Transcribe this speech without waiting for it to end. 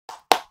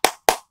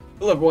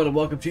Hello everyone and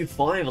welcome to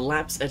 5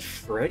 Laps at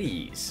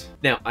Freddy's.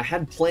 Now, I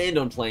had planned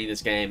on playing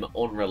this game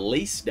on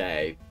release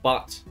day,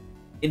 but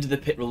Into the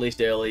Pit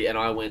released early and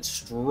I went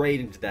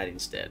straight into that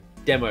instead.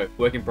 Demo,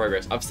 work in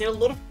progress. I've seen a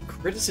lot of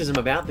criticism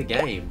about the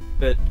game,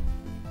 but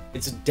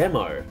it's a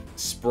demo.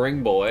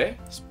 Spring Boy,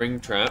 Spring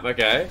Tramp,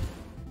 okay.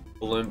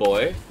 Balloon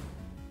Boy,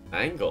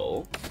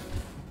 Angle,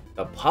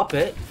 a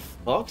Puppet,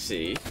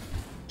 Foxy,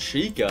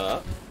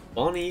 Chica,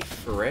 Bonnie,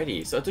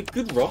 Freddy. So it's a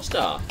good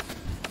roster.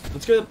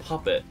 Let's go to the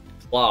Puppet.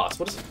 Class.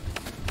 What is it?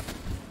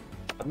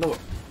 I don't know.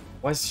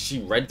 Why is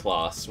she red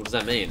class? What does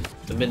that mean?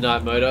 The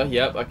Midnight Motor?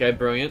 Yep. Okay,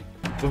 brilliant.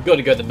 We've got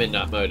to go the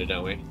Midnight Motor,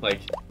 don't we? Like,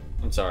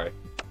 I'm sorry.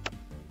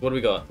 What do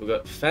we got? We've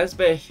got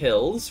Fazbear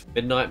Hills,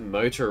 Midnight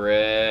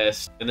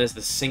Motorist, and there's the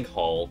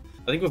Sinkhole.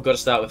 I think we've got to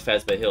start with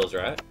Fazbear Hills,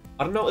 right?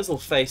 I don't know what this little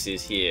face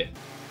is here.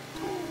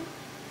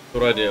 What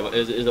do I do?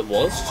 Is it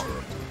was?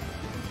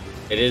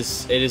 It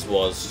is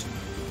was.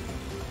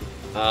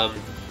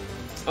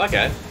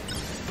 Okay.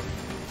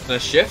 Can I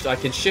shift? I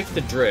can shift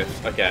the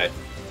drift. Okay.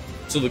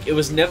 So look, it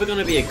was never going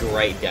to be a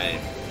great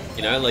game.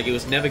 You know, like it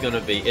was never going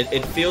to be...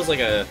 It feels like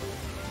a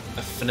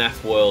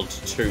FNAF World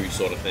II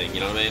sort of thing, you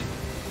know what I mean?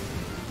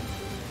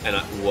 And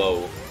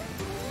whoa.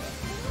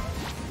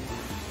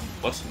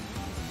 What?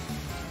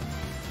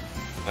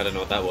 I don't know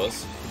what that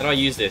was. How do I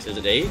use this? Is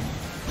it E?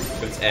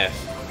 Or it's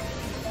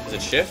F? Is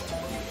it shift?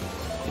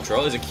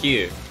 Control? Is it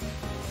Q?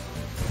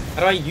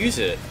 How do I use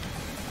it?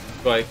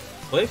 Do I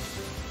click?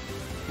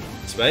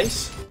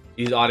 Space?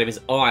 Use item is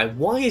I.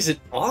 Why is it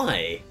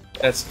I?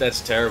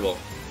 That's terrible.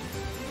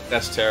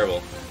 That's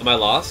terrible. Am I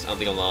last? I don't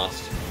think I'm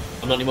last.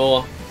 I'm not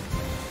anymore.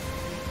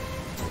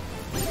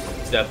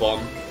 Step bomb.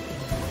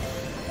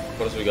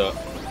 What else we got?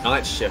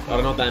 Night shift. I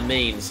don't know what that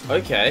means.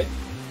 Okay.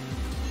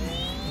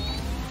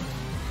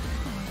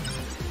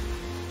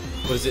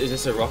 What is it? Is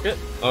this a rocket?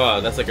 Oh,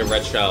 that's like a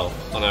red shell.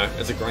 Oh no,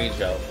 it's a green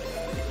shell.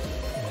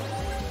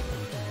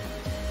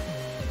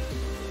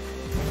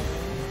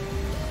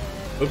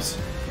 Oops.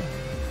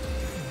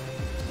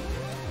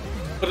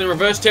 Put it in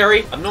reverse,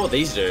 Terry. I don't know what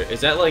these do.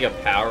 Is that like a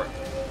power?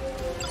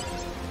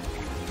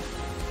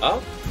 Oh?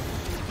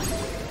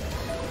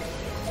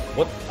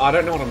 What? I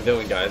don't know what I'm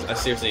doing, guys. I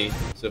seriously.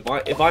 So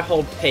if I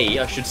hold P,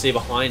 I should see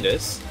behind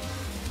us.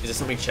 Is there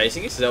something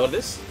chasing us? Is that what it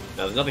is?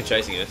 No, there's nothing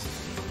chasing us.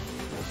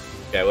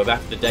 Okay, we're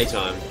back to the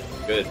daytime.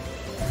 Good.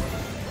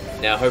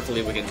 Now,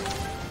 hopefully we can...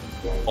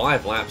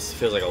 5 laps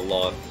feels like a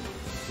lot.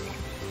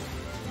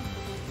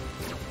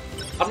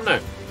 I don't know.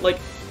 Like,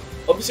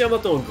 obviously I'm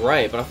not doing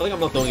great, but I feel like I'm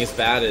not doing as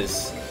bad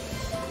as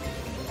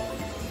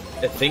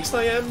it thinks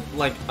I am.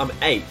 Like, I'm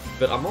 8th,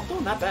 but I'm not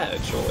doing that bad,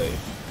 surely.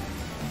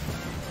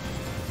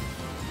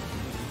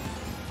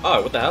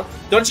 Oh, what the hell?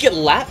 Did I just get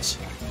lapped?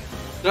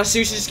 Did I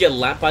seriously just get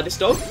lapped by this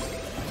dog?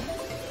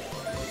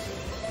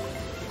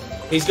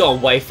 He's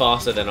going way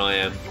faster than I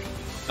am.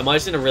 Am I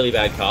just in a really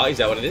bad car? Is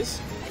that what it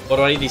is? Or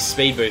do I need these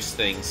speed boost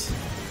things?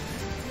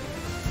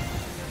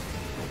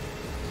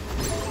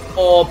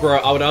 Oh, bro,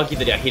 I would argue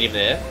that I hit him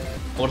there.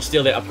 I want to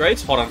steal their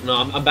upgrades. Hold on. No,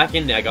 I'm back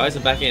in now, guys.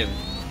 I'm back in.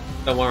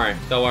 Don't worry.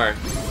 Don't worry.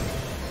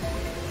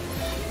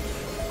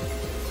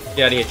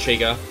 Get out of here,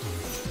 Chica.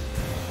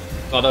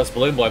 Oh, that was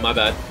Balloon Boy. My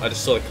bad. I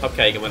just saw the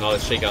cupcake and went, oh,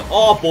 it's Chica.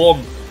 Oh,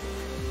 boom!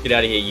 Get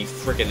out of here, you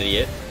freaking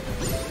idiot.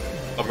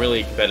 I'm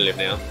really competitive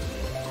now.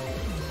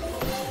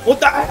 What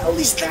the hell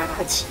is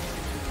that?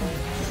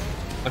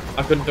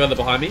 I couldn't further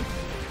behind me.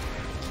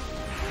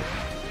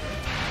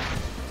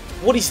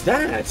 What is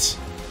that?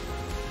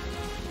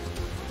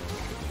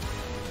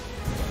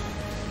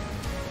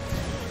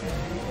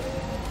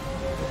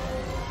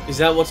 Is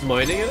that what's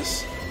moaning at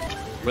us?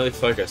 I'm really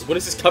focused. What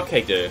does this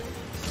cupcake do?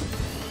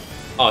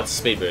 Oh, it's a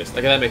speed boost.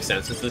 Okay, that makes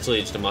sense. It's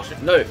literally just a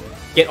mushroom. No!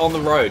 Get on the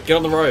road. Get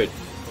on the road.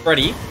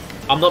 Freddy,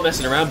 I'm not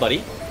messing around,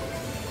 buddy.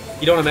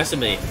 You don't want to mess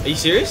with me. Are you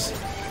serious?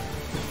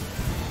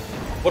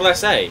 What did I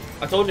say?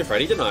 I told you,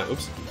 Freddy, didn't I?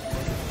 Oops.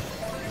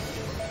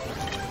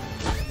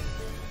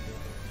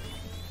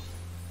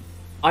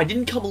 I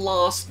didn't come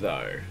last,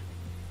 though.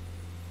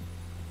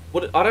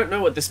 What? I don't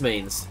know what this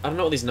means. I don't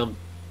know what these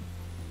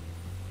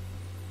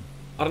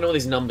I don't know what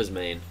these numbers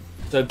mean.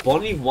 So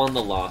Bonnie won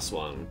the last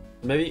one.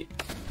 Maybe...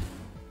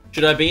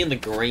 Should I be in the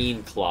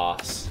green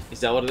class? Is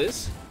that what it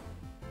is?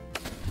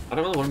 I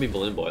don't really want to be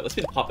Balloon Boy. Let's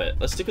be the Puppet.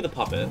 Let's stick with the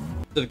Puppet.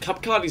 So the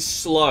cup cart is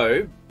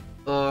slow.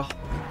 I'm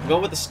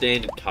going with the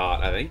standard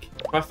cart, I think.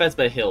 Try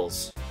Fazbear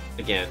Hills.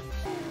 Again.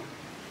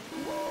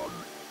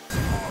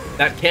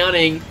 That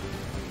counting!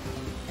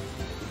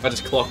 I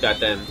just clocked that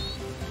then.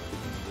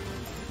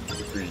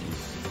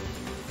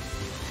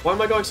 Why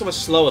am I going so much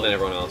slower than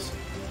everyone else?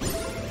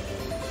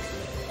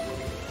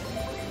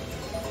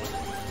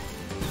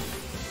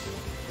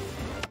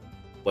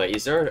 Wait,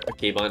 is there a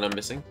keybind I'm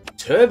missing?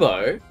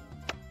 Turbo?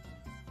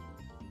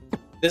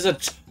 There's a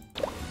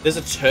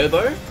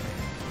turbo?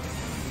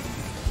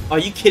 Are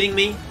you kidding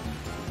me?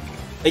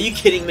 Are you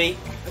kidding me?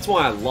 That's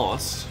why I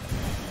lost.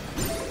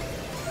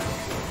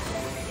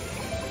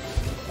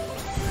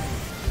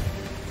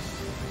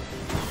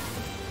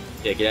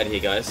 Yeah, get out of here,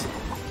 guys.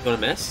 You wanna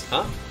mess?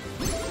 Huh?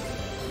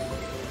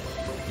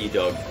 You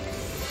dog.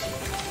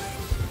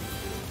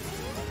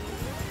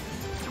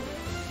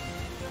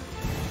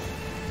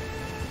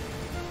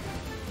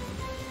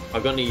 I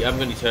haven't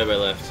got any turbo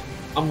left.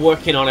 I'm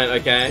working on it,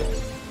 okay?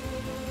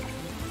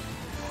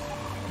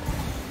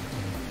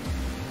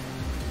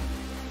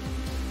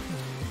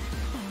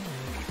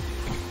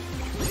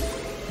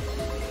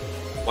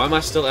 Why am I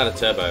still out of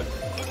turbo?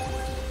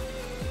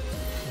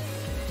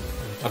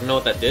 I don't know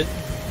what that did.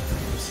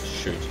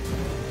 Shoot.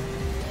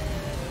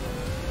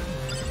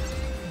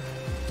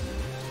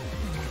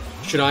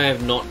 Should I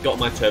have not got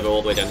my turbo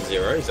all the way down to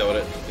 0? Is that what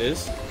it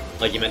is?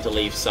 Like, you're meant to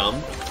leave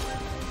some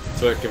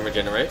so it can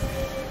regenerate?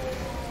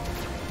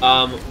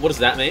 What does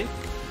that mean?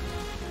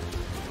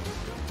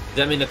 Does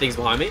that mean the thing's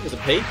behind me? Is it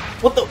P?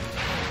 What the?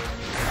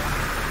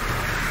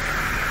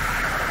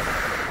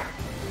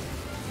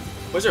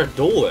 Where's there a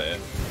door there?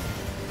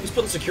 Who's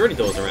putting security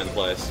doors around the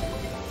place?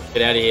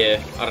 Get out of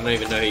here. I don't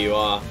even know who you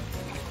are.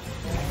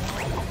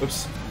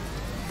 Oops.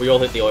 We all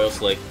hit the oil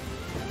slick.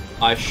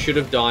 I should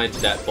have died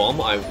to that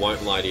bomb, I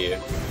won't lie to you.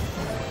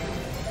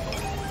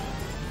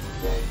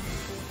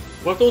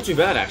 Well, not all too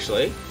bad,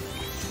 actually.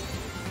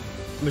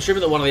 I'm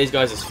assuming that one of these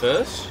guys is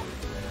first.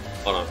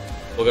 Hold on.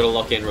 We're gonna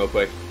lock in real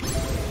quick.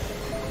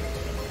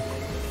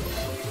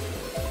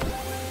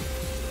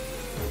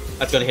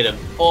 That's gonna hit him.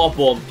 Oh,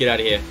 bomb. Get out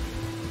of here.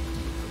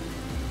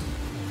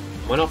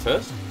 Am I not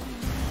first?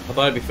 I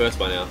thought I'd be first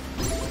by now.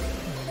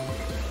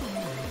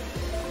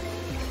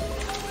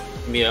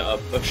 Give me a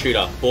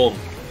shooter. Boom.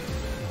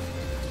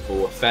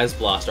 Or a Faz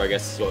Blaster, I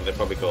guess is what they're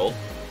probably called.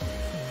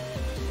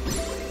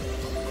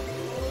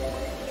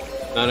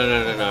 No,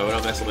 we're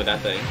not messing with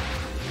that thing.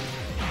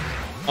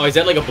 Oh, is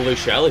that like a blue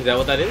shell? Is that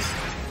what that is?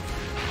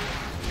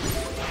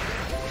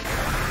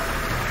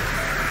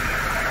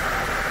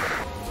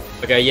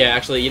 Okay, yeah,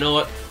 actually, you know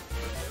what?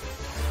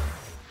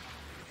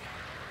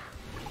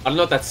 I don't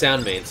know what that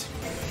sound means.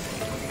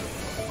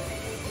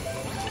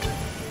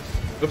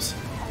 Oops.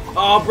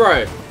 Oh,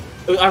 bro.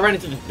 I ran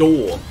into the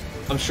door.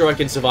 I'm sure I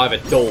can survive a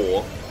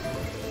door.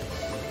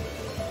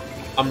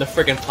 I'm the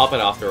freaking puppet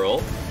after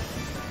all.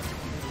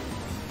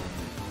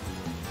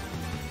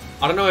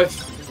 I don't know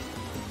if...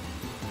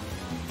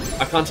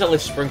 I can't tell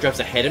if Springtrap's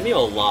ahead of me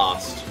or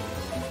last.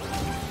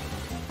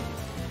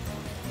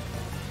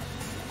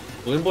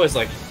 Balloon Boy's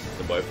like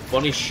the boat.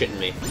 Bonnie's shitting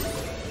me.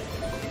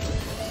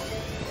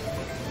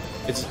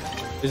 Is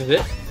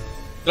it?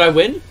 Did I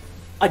win?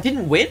 I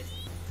didn't win?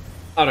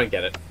 I don't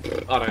get it.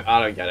 I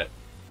don't get it.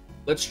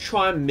 Let's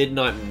try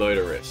Midnight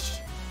Motorist.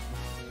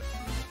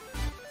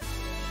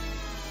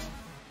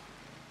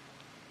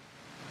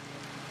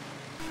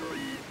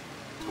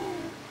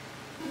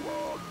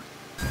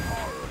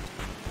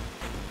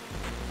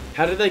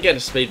 How did they get a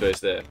speed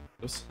boost there?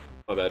 Oops,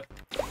 my bad.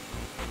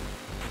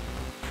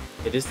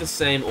 It is the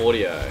same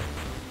audio.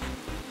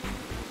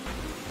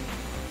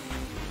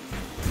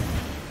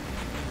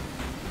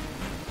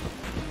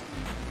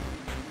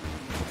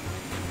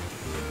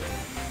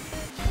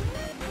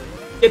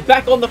 Get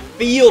back on the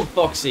field,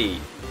 Foxy!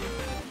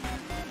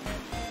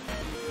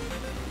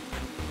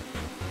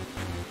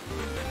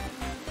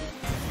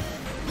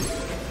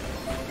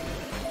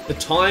 The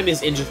time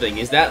is interesting.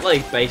 Is that,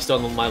 like, based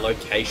on my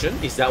location?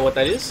 Is that what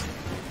that is?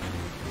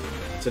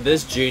 So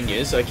there's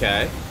juniors,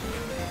 okay.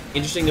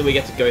 Interesting that we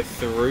get to go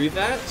through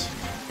that.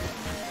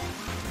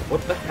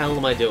 What the hell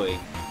am I doing?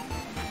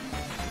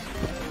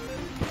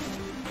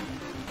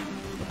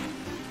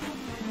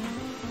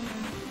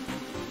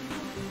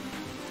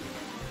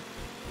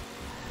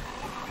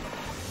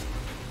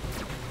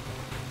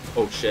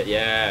 Oh shit,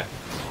 yeah.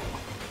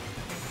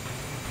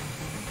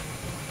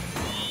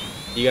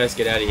 You guys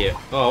get out of here.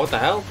 Oh, what the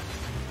hell?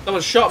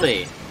 Someone shot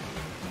me!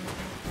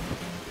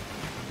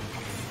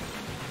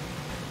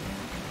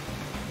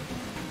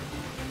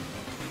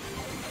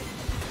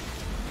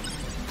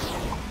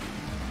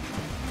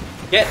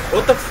 Get,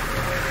 what the f-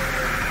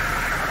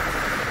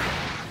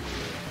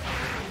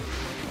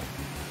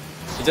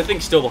 Is that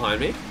thing still behind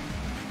me?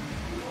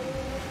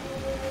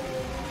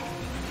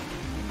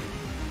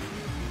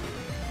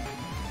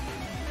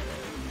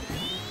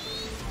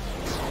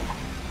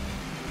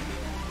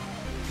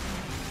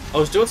 I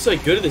was doing so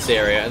good in this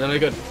area, and then I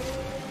got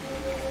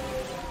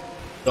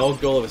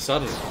dogged all of a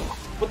sudden.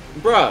 What,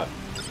 bruh?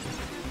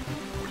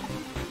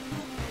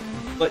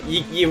 Like,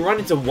 you run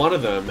into one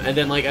of them, and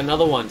then, like,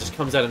 another one just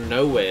comes out of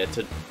nowhere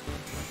to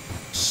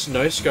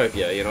no-scope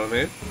you, you know what I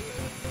mean?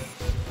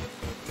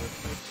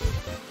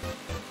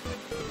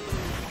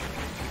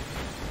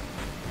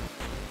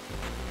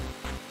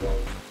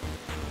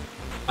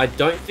 I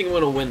don't think I'm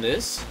gonna win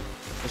this.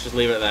 Let's just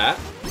leave it at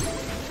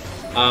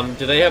that.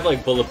 Do they have,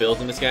 like, bullet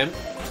bills in this game?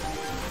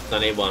 I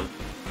need one.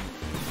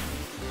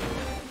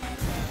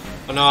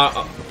 Oh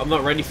no, I'm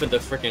not ready for the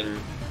frickin'...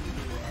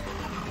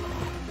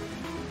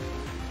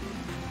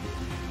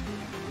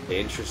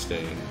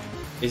 Interesting.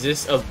 Is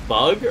this a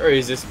bug, or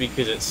is this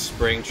because it's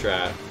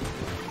Springtrap?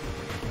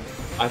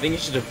 I think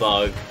it's just a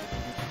bug.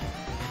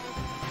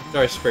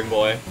 Sorry, Spring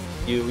Boy.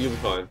 You'll be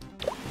fine.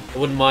 I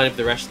wouldn't mind if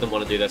the rest of them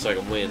want to do that so I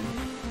can win.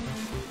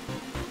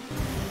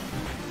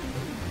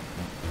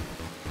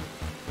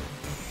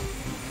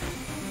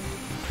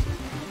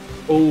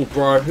 Oh,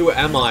 bro, who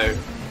am I?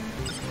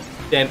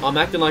 Damn, I'm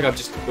acting like I've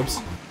just...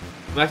 Oops.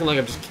 I'm acting like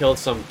I've just killed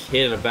some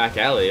kid in a back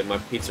alley at my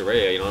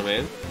pizzeria, you know what I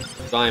mean?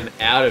 So I'm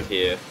out of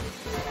here.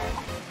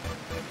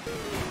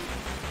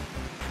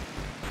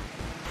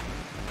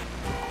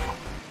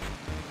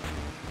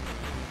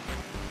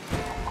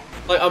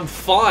 Like, I'm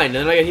fine, and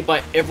then I get hit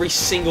by every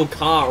single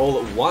car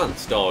all at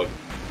once, dog.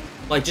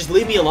 Like, just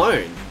leave me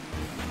alone.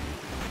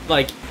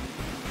 Like,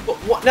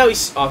 what? No,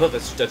 he's... Oh, I thought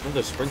that's not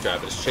the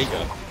Springtrap, it's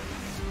Chica.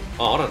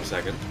 Oh, hold on a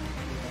second.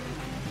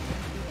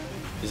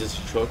 Is this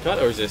a shortcut,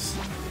 or is this...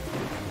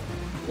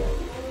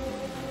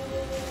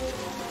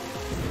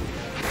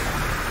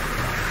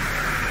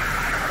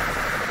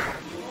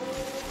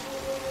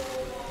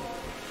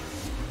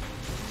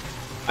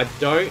 I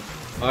don't...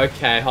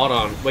 Okay, hold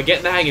on. We're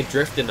getting the hang of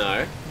drifting,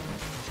 though.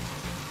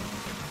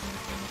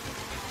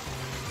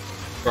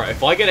 Right,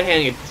 if I get a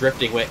hang of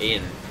drifting, we're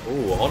in.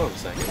 Ooh, hold on a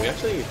second. We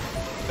actually...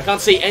 I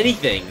can't see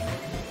anything.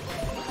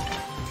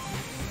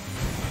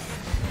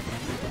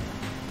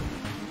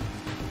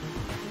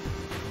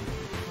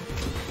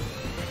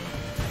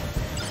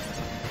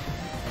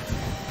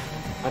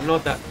 I don't know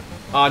what that...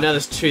 Oh, no,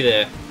 there's two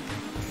there.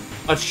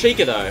 Oh, it's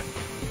Chica, though.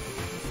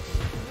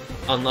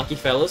 Unlucky,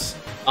 fellas.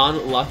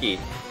 Unlucky.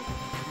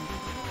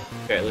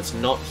 Okay, let's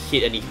not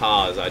hit any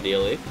cars,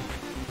 ideally.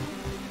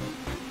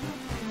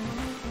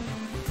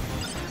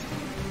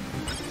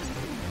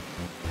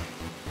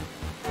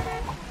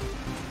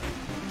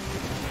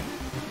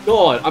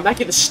 God, I'm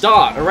back at the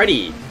start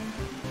already.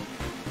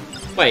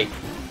 Wait.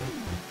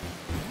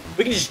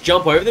 We can just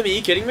jump over them? Are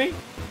you kidding me?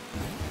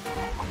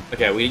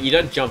 Okay, you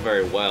don't jump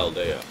very well, do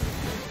you?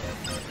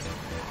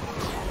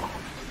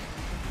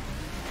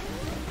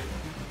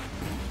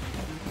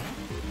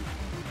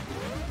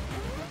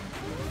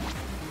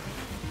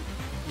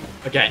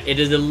 Okay, it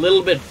is a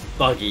little bit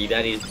buggy,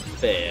 that is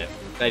fair.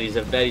 That is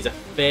a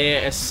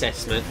fair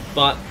assessment,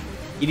 but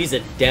it is a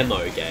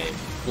demo game.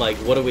 Like,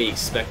 what are we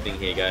expecting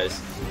here,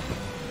 guys?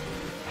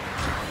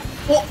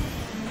 What?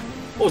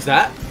 What was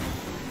that?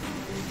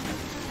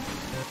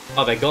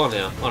 Oh, they're gone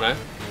now. Oh no.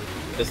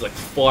 There's like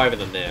 5 of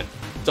them there.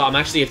 So I'm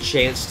actually a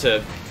chance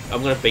to...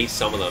 I'm gonna beat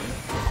some of them.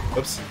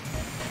 Oops.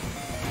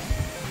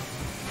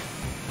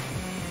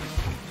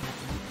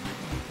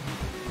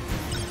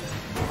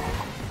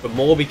 But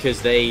more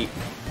because they...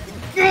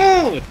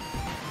 I'm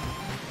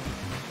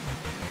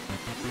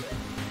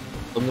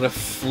gonna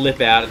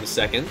flip out in a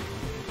second.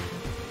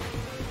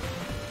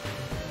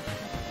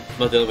 I'm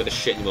not dealing with this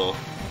shit anymore.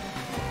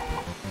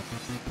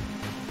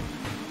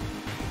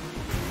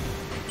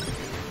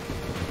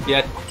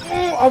 Yeah.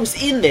 Oh, I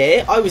was in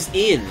there! I was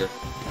in!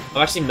 I've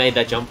actually made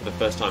that jump for the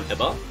first time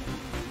ever.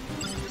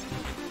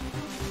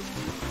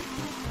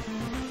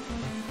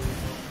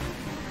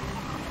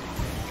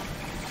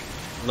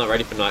 I'm not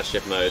ready for night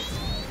shift mode.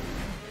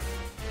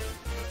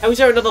 How is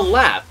there another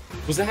lap?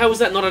 How was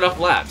that not enough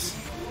laps?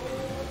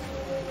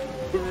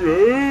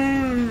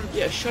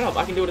 Yeah, shut up,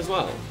 I can do it as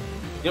well.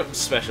 You're not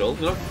special,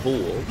 you're not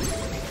cool.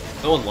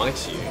 No one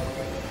likes you.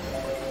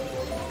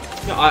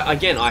 No,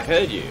 again, I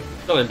heard you.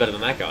 Not even better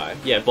than that guy.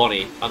 Yeah,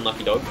 Bonnie,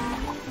 unlucky dog.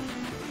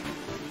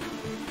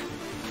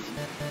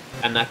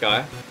 And that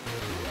guy.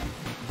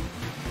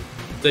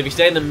 So if you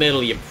stay in the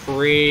middle, you're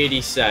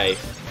pretty safe.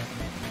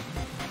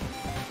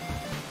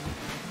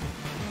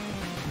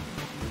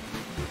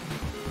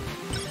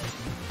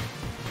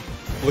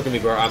 Look at me,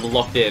 bro. I'm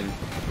locked in.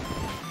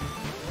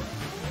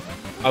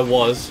 I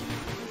was.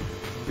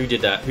 Who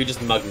did that? Who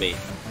just mugged me?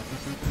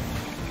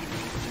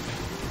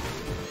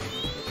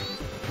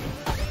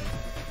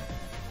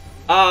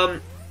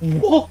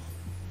 What?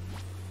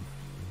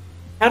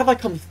 How did I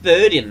come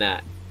third in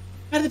that?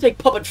 How did it take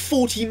Puppet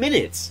 40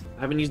 minutes?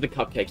 I haven't used the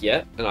cupcake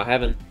yet, and I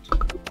haven't...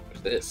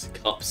 What's this?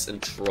 Cups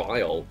and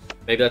trial.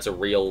 Maybe that's a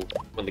real,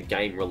 when the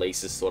game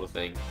releases sort of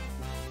thing.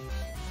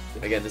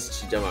 Again, this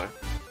is a demo.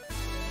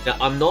 Now,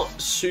 I'm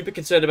not super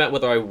concerned about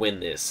whether I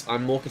win this.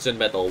 I'm more concerned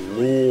about the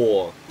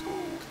lore.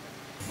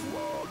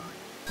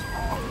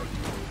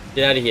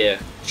 Get out of here,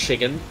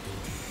 chicken.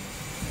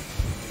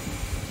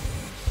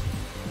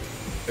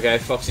 Okay,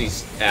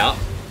 Foxy's out.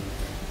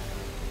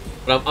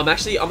 But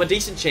I'm a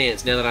decent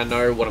chance now that I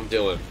know what I'm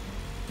doing.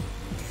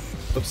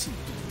 Oops.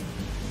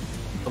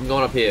 I'm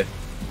going up here.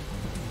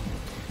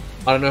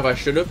 I don't know if I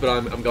should have, but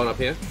I'm going up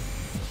here.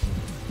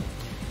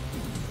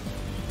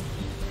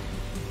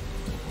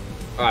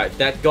 Alright,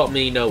 that got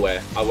me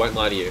nowhere. I won't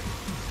lie to you.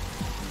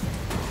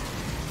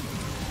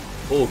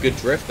 Oh, good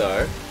drift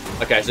though.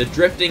 Okay, so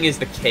drifting is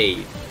the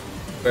key.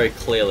 Very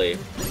clearly.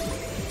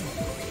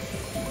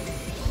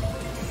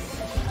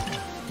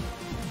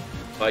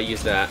 If I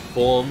use that.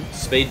 Boom.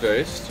 Speed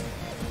boost.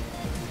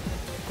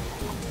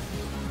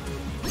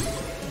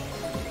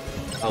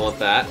 I want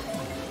that.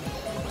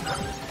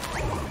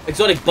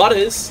 Exotic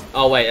butters!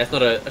 Oh wait, that's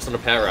not a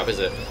power up, is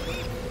it?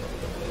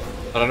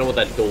 I don't know what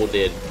that door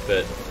did,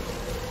 but...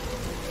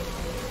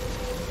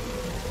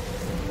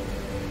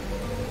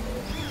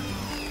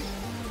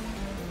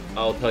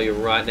 I'll tell you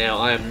right now,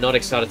 I am not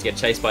excited to get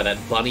chased by that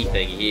bunny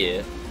thing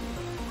here.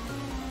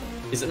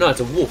 Is it? No, it's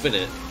a wolf,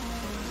 isn't it?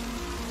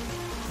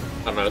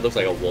 I don't know, it looks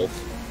like a wolf.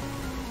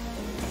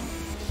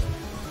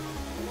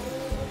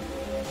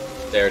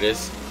 There it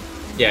is.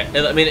 Yeah,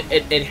 I mean,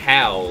 it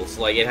howls.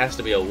 Like, it has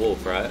to be a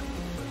wolf, right?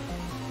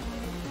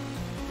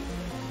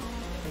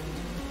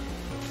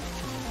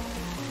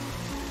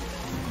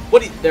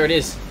 There it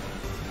is.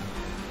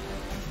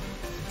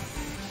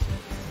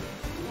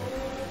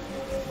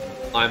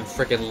 I'm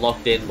freaking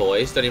locked in,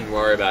 boys. Don't even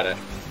worry about it.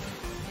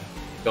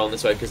 Going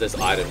this way because there's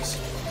items.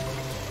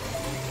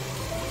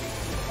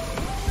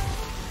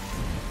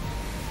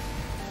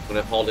 I'm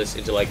gonna hold this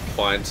until I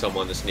find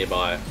someone that's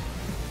nearby.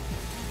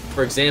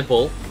 For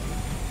example,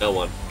 no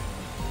one.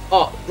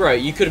 Oh, bro,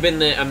 you could have been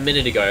there a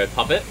minute ago,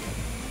 puppet.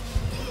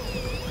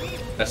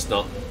 That's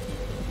not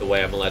the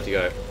way I'm allowed to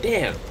go.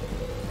 Damn.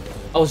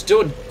 I was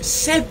doing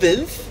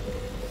 7th?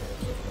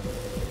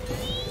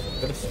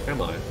 Where the fuck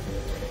am I?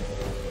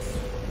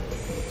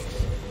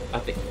 I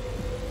think...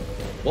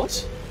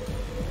 What?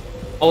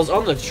 I was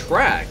on the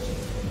track.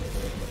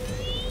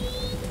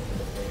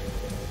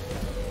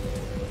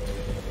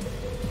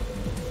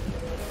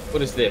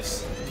 What is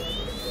this?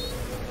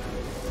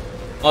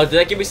 Oh, did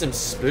that give me some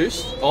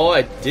boost? Oh,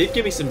 it did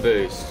give me some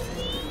boost.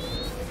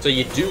 So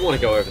you do want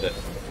to go over there.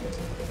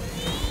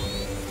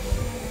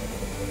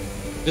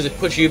 Does it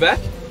push you back?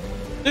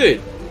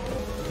 Dude,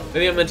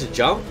 maybe I'm meant to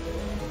jump?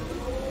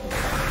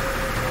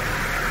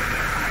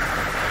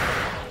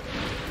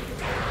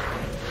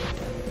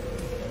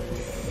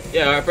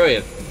 Yeah, alright,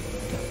 brilliant.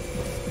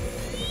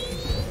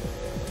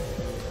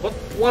 What?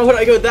 Why would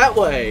I go that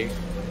way?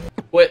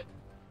 Wait,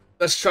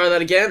 let's try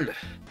that again.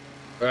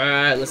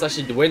 Alright, let's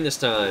actually win this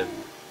time.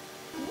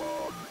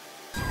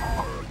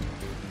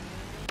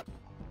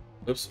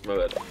 Oops, my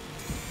bad.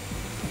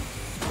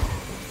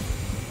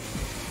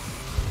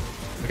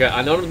 Okay,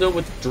 I know what I'm doing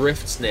with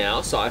drifts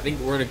now, so I think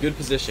we're in a good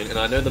position, and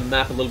I know the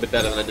map a little bit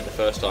better than I did the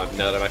first time,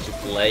 now that I've actually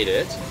played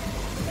it.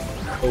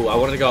 Oh, I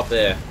wanted to go up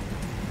there.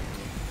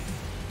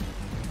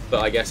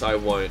 But I guess I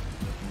won't.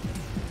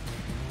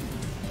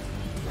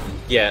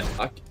 Yeah,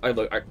 I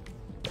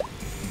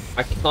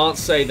can't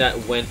say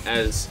that went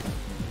as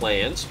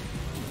planned.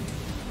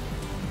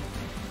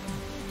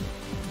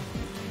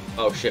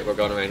 Oh shit, we're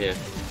going around here.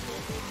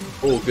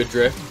 Oh, good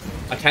drift.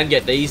 I can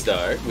get these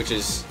though, which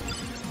is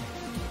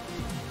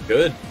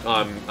good,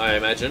 I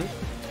imagine.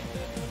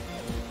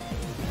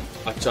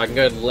 So I can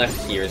go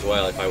left here as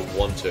well if I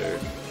want to.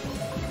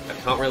 I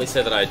can't really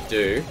say that I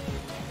do.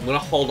 I'm gonna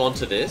hold on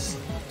to this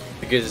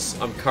because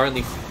I'm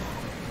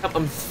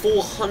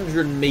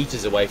 400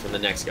 meters away from the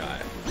next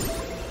guy.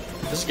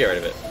 Just get rid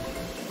of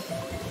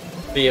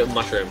it. Be a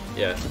mushroom.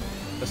 Yeah,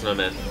 that's what I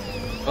meant.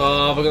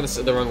 Oh, we're gonna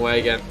sit the wrong way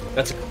again.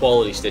 That's a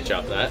quality stitch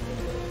up, that.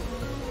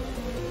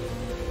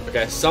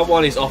 Okay,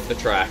 someone is off the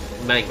track.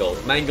 Mangle.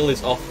 Mangle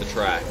is off the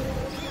track.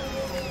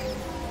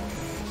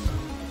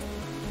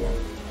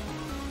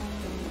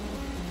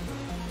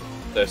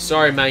 So,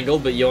 sorry, Mangle,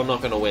 but you're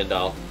not gonna win,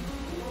 doll.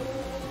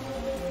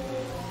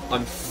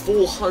 I'm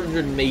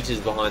 400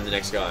 meters behind the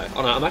next guy.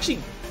 Oh no,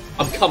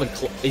 I'm coming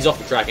he's off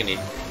the track, isn't he?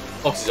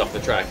 Fox is off the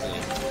track, isn't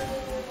he?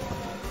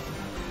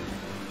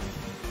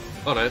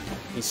 Oh no,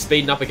 he's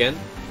speeding up again.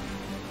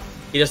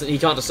 He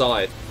can't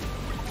decide.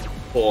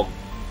 Poor.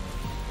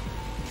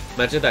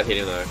 Imagine if that hit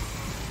him though.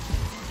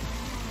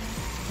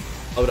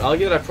 I would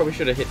argue that I probably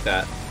should have hit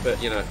that,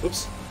 but you know,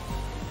 oops.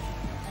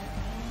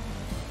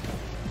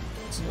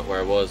 It's not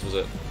where I was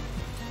it?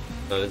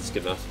 No, this is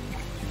good enough.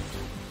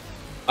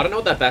 I don't know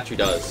what that battery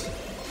does.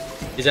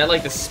 Is that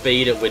like the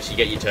speed at which you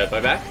get your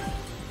turbo back?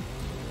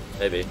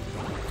 Maybe.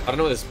 I don't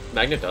know what this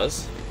magnet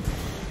does.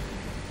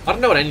 I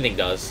don't know what anything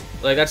does.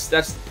 Like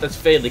that's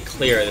fairly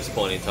clear at this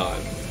point in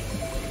time.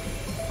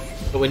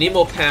 But we need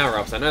more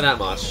power-ups, I know that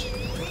much.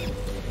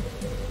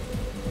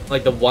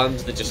 Like the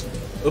ones that just...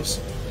 Oops.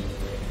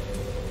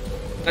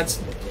 That's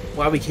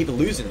why we keep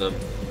losing them.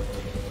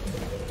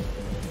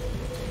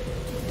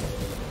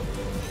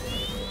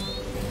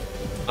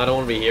 I don't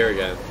want to be here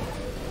again.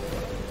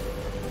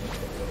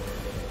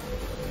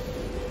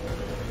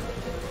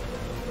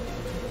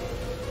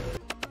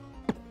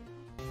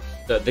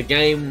 The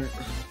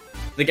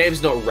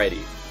game's not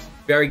ready.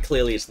 Very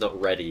clearly it's not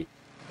ready.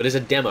 But it's a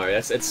demo,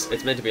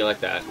 it's meant to be like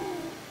that.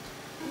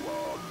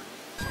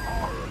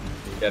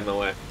 Get out of my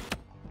way.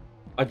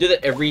 I do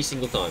that every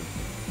single time.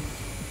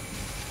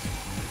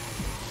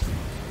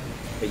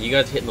 But you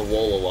guys hitting the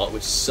wall a lot,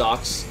 which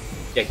sucks.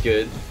 Get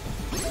good.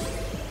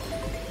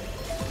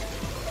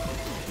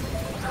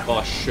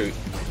 Oh shoot.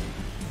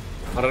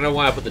 I don't know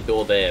why I put the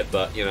door there,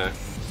 but you know.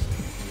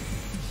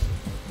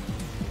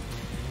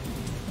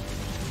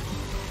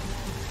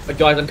 But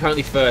guys, I'm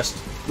currently first.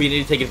 We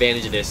need to take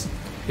advantage of this,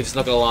 because it's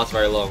not going to last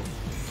very long.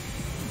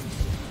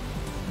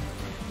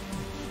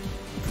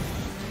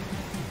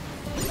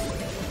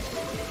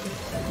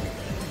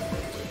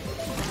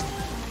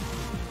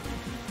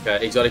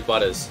 Okay, exotic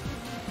butters.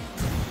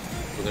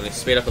 We're going to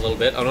speed up a little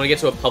bit. I want to get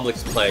to a public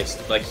place,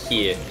 like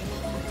here.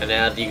 And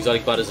now the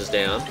exotic butters is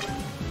down.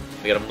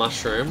 We got a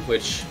mushroom,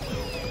 which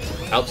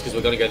helps because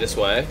we're going to go this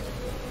way.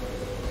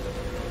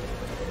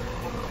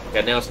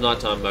 Okay, now it's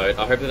nighttime mode.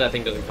 I hope that that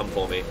thing doesn't come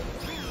for me.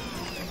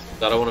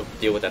 I don't want to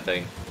deal with that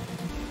thing.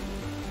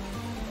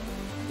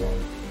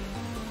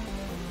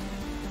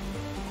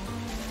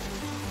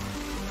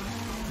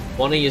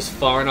 Bonnie is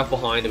far enough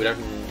behind that we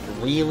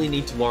don't really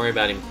need to worry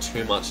about him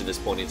too much at this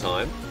point in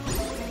time.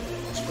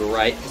 Which is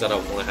great, because I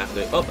don't want to have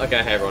to... Oh,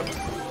 okay, hey everyone.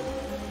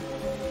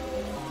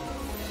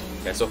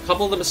 Okay, so a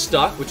couple of them are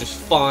stuck, which is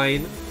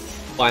fine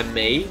by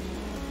me.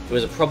 It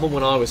was a problem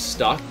when I was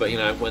stuck, but you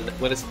know, when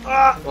it's...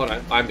 Ah! Oh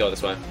no, I'm going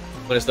this way.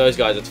 When it's those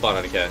guys, it's fine,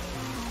 I don't care.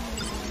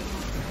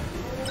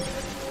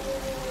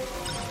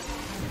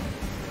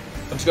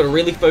 I'm just going to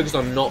really focus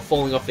on not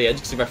falling off the edge,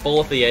 because if I fall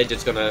off the edge,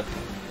 it's gonna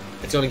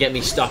get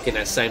me stuck in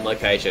that same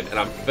location. And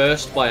I'm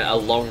first by a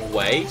long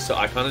way, so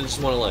I kind of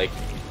just want to, like,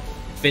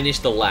 finish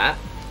the lap.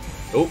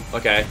 Oh,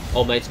 okay.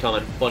 Old mate's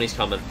coming. Bonnie's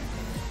coming.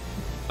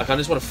 I kind of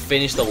just want to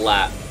finish the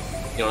lap,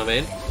 you know what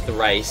I mean? The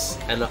race.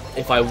 And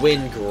if I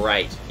win,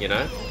 great, you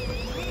know?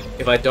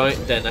 If I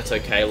don't, then that's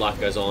okay, life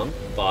goes on.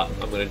 But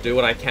I'm going to do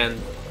what I can.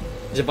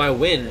 Because if I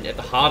win at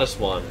the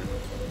hardest one,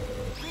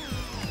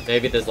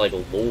 maybe there's, like,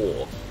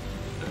 lore.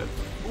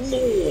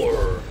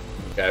 Lore!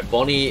 Okay,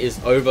 Bonnie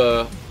is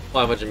over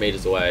 500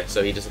 meters away,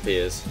 so he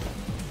disappears.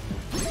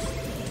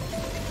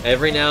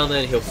 Every now and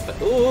then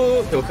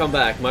he'll come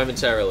back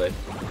momentarily.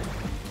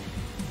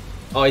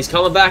 Oh, he's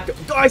coming back!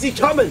 Guys, he's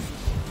coming!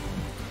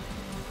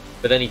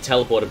 But then he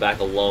teleported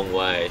back a long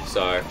way,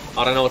 so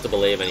I don't know what to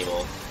believe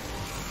anymore.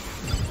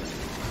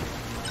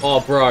 Oh,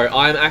 bro,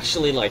 I'm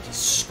actually, like,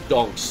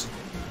 stonks.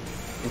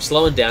 I'm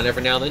slowing down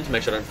every now and then to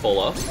make sure I don't fall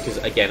off, because,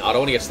 again, I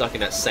don't want to get stuck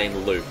in that same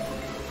loop.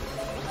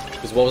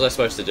 Because what was I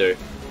supposed to do?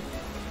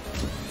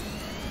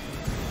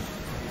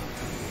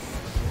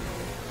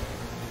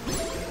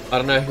 I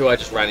don't know who I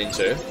just ran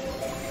into.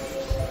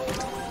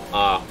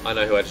 Ah, I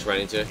know who I just ran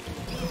into.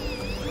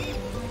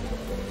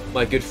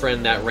 My good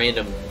friend, that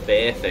random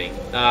bear thing.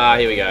 Ah,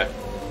 here we go.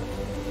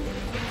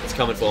 It's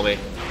coming for me.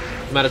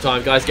 I'm out of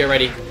time. Guys, get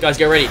ready. Guys,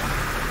 get ready.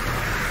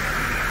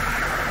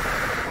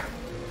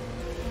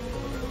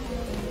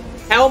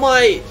 How am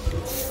I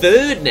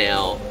third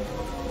now?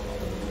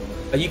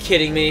 Are you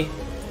kidding me?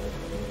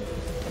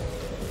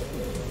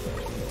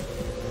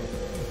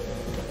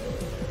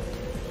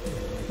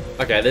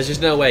 Okay, there's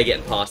just no way of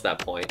getting past that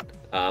point.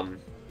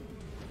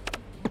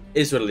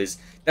 Is what it is.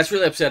 That's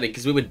really upsetting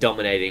because we were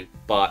dominating,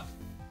 but,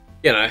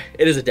 you know,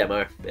 it is a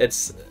demo.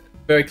 It's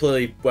very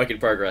clearly work in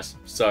progress.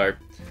 So,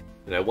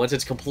 you know, once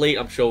it's complete,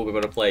 I'm sure we're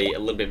going to play a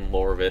little bit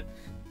more of it.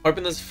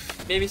 Hoping there's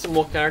maybe some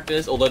more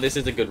characters, although this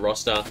is a good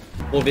roster.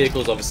 More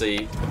vehicles,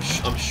 obviously.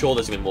 I'm sure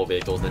there's going to be more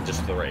vehicles than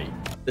just 3.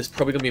 There's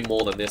probably going to be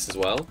more than this as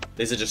well.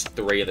 These are just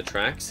 3 of the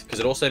tracks,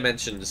 because it also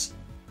mentions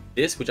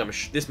this,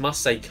 which this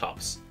must say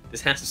cups.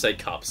 This has to say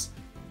cups.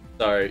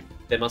 So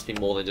there must be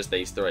more than just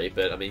these 3,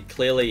 but I mean,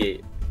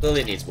 clearly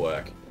it needs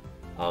work.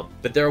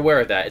 But they're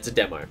aware of that. It's a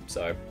demo,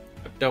 so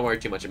don't worry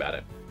too much about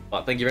it.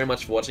 But thank you very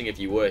much for watching if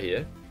you were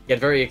here. Get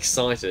very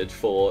excited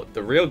for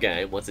the real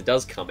game once it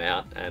does come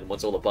out, and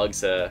once all the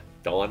bugs are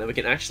gone, and we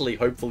can actually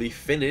hopefully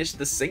finish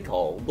the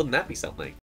sinkhole. Wouldn't that be something?